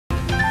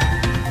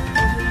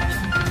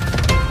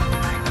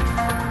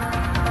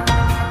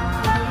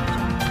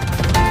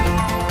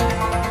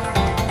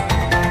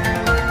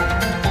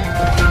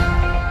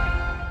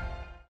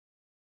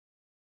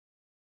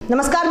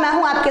नमस्कार, मैं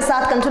हूं आपके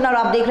साथ कंचन और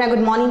आप देख रहे हैं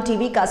गुड मॉर्निंग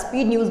टीवी का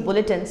स्पीड न्यूज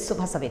बुलेटिन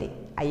सुबह सवेरे।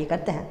 आइए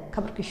करते हैं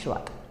खबर की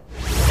शुरुआत।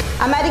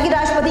 अमेरिकी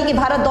राष्ट्रपति के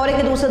भारत दौरे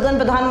के दूसरे दिन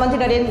प्रधानमंत्री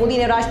नरेंद्र मोदी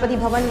ने राष्ट्रपति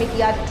भवन में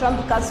किया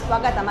ट्रंप का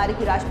स्वागत।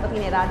 अमेरिकी राष्ट्रपति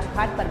ने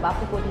राजघाट पर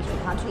बापू को दी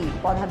श्रद्धांजलि,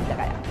 पौधा भी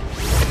लगाया।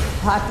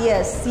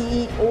 भारतीय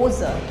सीईओज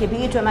के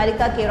बीच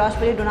अमेरिका के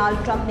राष्ट्रपति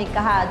डोनाल्ड ट्रंप ने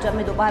कहा, जब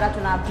मैं दोबारा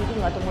चुनाव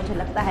जीतूंगा तो मुझे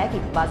लगता है कि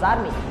बाजार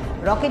में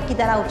रॉकेट की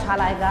तरह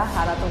उछाल आएगा,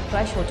 हारा तो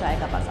क्रश हो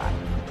जाएगा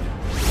बाजार।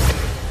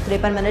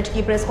 53 मिनट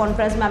की प्रेस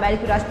कॉन्फ्रेंस में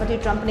अमेरिकी राष्ट्रपति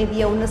ट्रंप ने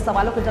दिए 19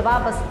 सवालों के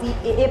जवाब।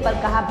 सीएए पर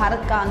कहा,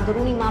 भारत का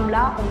अंदरूनी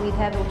मामला, उम्मीद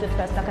है वे उचित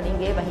फैसला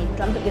करेंगे। वहीं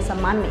ट्रंप के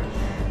सम्मान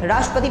में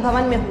राष्ट्रपति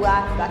भवन में हुआ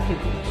रात्रि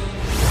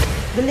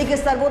भोज। दिल्ली के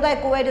सर्वोदय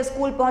कोएड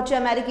स्कूल पहुंचे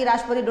अमेरिकी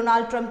राष्ट्रपति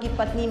डोनाल्ड ट्रंप की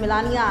पत्नी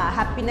मेलानिया।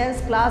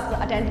 हैप्पीनेस क्लास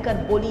अटेंड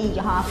कर बोली,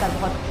 यहां आकर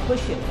बहुत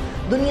खुश,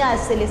 दुनिया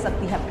इससे ले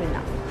सकती है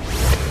प्रेरणा।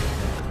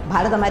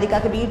 भारत अमेरिका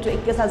के बीच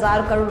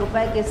 21,000 करोड़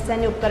रुपए के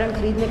सैन्य उपकरण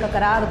खरीदने का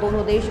करार।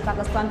 दोनों देश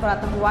पाकिस्तान पर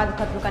आतंकवाद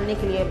खत्म करने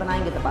के लिए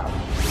बनाएंगे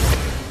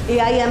दबाव।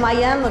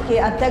 एआईएमआईएम के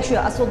अध्यक्ष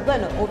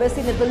असदुद्दीन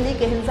ओवैसी ने दिल्ली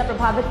के हिंसा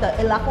प्रभावित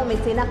इलाकों में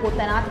सेना को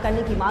तैनात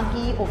करने की मांग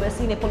की।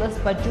 ओवैसी ने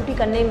पुलिस पर ड्यूटी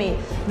करने में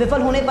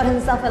विफल होने पर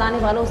हिंसा फैलाने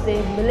वालों से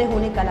मिले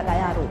होने का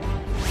लगाया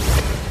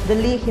आरोप।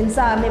 दिल्ली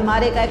हिंसा में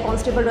मारे गए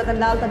कांस्टेबल रतन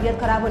लाल तबीयत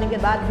खराब होने के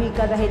बाद भी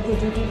कर रहे थे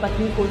ड्यूटी।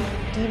 पत्नी को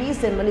टीवी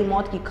से मिली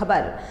मौत की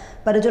खबर,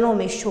 परिजनों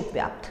में शोक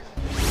व्याप्त।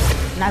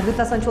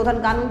 नागरिकता संशोधन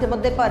कानून के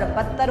मुद्दे पर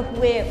बदतर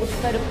हुए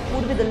उत्तर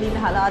पूर्वी दिल्ली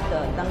में हालात।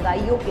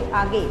 दंगाइयों के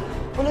आगे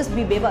पुलिस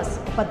भी बेबस।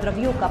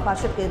 उपद्रवियों का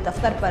पार्षद के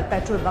दफ्तर पर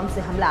पेट्रोल बम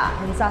से हमला।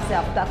 हिंसा से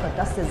अब तक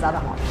 10 से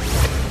ज्यादा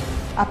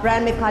मौत।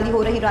 अप्रैल में खाली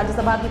हो रही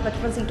राज्यसभा की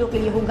 55 सीटों के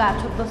लिए होगा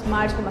 26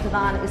 मार्च को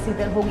मतदान। इसी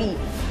दिन होगी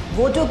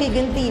वोटों की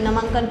गिनती।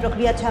 नामांकन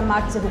प्रक्रिया 6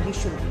 मार्च से होगी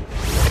शुरू।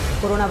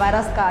 कोरोना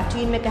वायरस का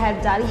चीन में कहर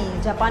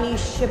जारी। जापानी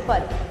शिप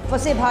पर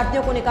फंसे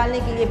भारतीयों को निकालने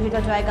के लिए भेजा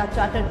जाएगा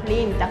चार्टर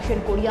प्लेन। दक्षिण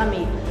कोरिया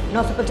में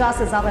 950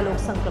 से ज्यादा लोग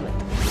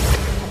संक्रमित।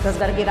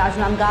 छत्तीसगढ़ के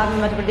राजनांदगांव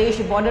में मध्य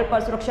प्रदेश बॉर्डर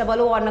पर सुरक्षा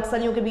बलों और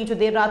नक्सलियों के बीच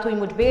देर रात हुई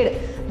मुठभेड़।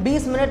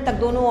 20 मिनट तक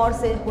दोनों ओर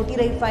से होती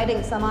रही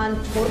फायरिंग। सामान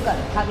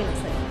छोड़कर भागे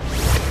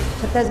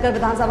नक्सली। छत्तीसगढ़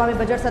विधानसभा में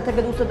बजट सत्र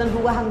के दूसरे दिन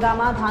हुआ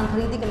हंगामा। धान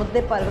खरीदी के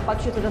मुद्दे पर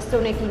विपक्षी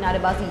सदस्यों ने की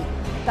नारेबाजी,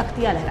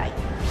 तख्तियां लहराई।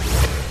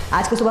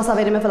 आज के सुबह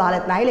सवेरे में फिलहाल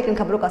इतना ही, लेकिन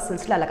खबरों का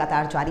सिलसिला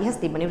लगातार जारी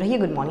है। बने रहिए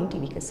गुड मॉर्निंग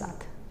टीवी के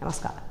साथ।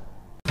 नमस्कार।